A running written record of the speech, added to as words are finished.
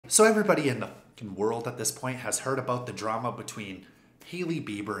So everybody in the fucking world at this point has heard about the drama between Hailey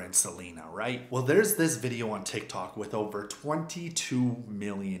Bieber and Selena, right? Well, there's this video on TikTok with over 22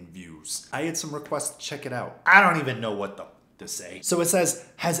 million views. I had some requests to check it out. I don't even know what to say. So it says,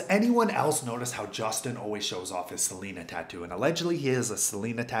 has anyone else noticed how Justin always shows off his Selena tattoo? And allegedly he has a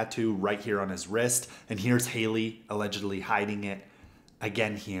Selena tattoo right here on his wrist. And here's Hailey allegedly hiding it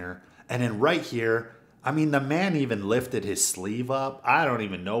again here. And then right here, I mean, the man even lifted his sleeve up. I don't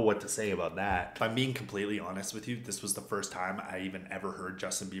even know what to say about that. If I'm being completely honest with you, this was the first time I even ever heard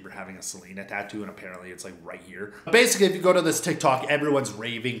Justin Bieber having a Selena tattoo, and apparently it's like right here. Basically, if you go to this TikTok, everyone's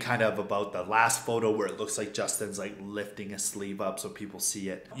raving kind of about the last photo where it looks like Justin's like lifting his sleeve up so people see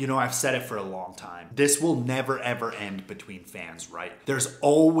it. You know, I've said it for a long time. This will never ever end between fans, right? There's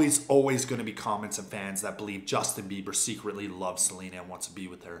always going to be comments and fans that believe Justin Bieber secretly loves Selena and wants to be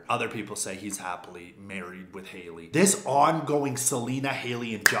with her. Other people say he's happily married with Hailey. This ongoing Selena,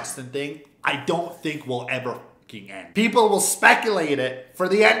 Hailey, and Justin thing, I don't think will ever fucking end. People will speculate it for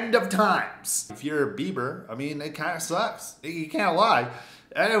the end of times. If you're a Bieber, I mean, it kind of sucks. You can't lie.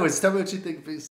 Anyways, tell me what you think. Peace.